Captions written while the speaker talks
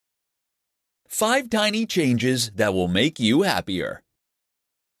5 tiny changes that will make you happier.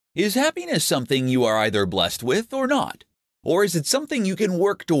 Is happiness something you are either blessed with or not? Or is it something you can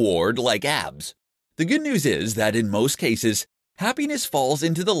work toward like abs? The good news is that in most cases, happiness falls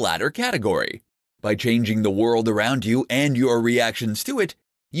into the latter category. By changing the world around you and your reactions to it,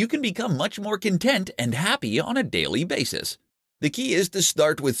 you can become much more content and happy on a daily basis. The key is to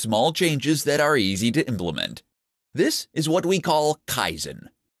start with small changes that are easy to implement. This is what we call Kaizen.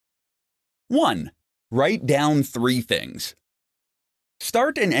 1. Write down 3 things.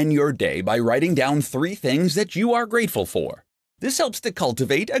 Start and end your day by writing down 3 things that you are grateful for. This helps to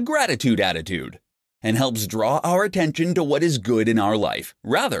cultivate a gratitude attitude and helps draw our attention to what is good in our life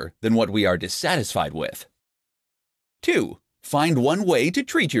rather than what we are dissatisfied with. 2. Find one way to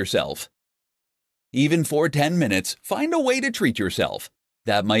treat yourself. Even for 10 minutes, find a way to treat yourself.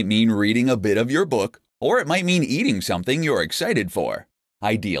 That might mean reading a bit of your book, or it might mean eating something you're excited for.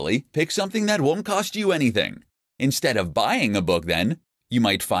 Ideally, pick something that won't cost you anything. Instead of buying a book then, you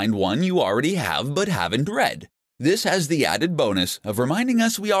might find one you already have but haven't read. This has the added bonus of reminding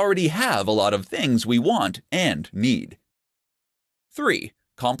us we already have a lot of things we want and need. 3.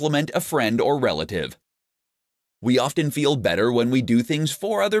 Compliment a friend or relative. We often feel better when we do things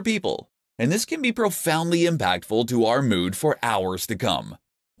for other people, and this can be profoundly impactful to our mood for hours to come.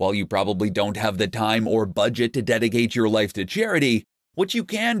 While you probably don't have the time or budget to dedicate your life to charity, what you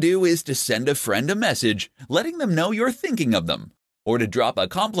can do is to send a friend a message letting them know you're thinking of them, or to drop a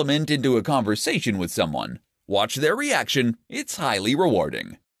compliment into a conversation with someone. Watch their reaction, it's highly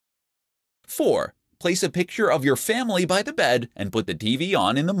rewarding. 4. Place a picture of your family by the bed and put the TV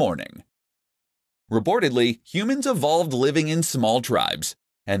on in the morning. Reportedly, humans evolved living in small tribes,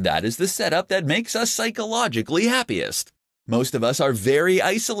 and that is the setup that makes us psychologically happiest. Most of us are very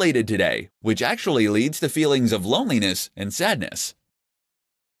isolated today, which actually leads to feelings of loneliness and sadness.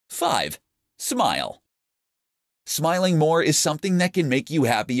 5. Smile. Smiling more is something that can make you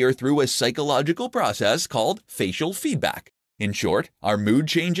happier through a psychological process called facial feedback. In short, our mood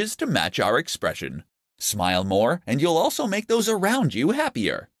changes to match our expression. Smile more, and you'll also make those around you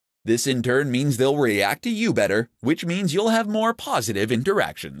happier. This in turn means they'll react to you better, which means you'll have more positive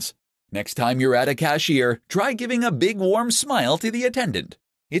interactions. Next time you're at a cashier, try giving a big warm smile to the attendant.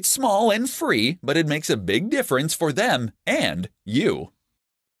 It's small and free, but it makes a big difference for them and you.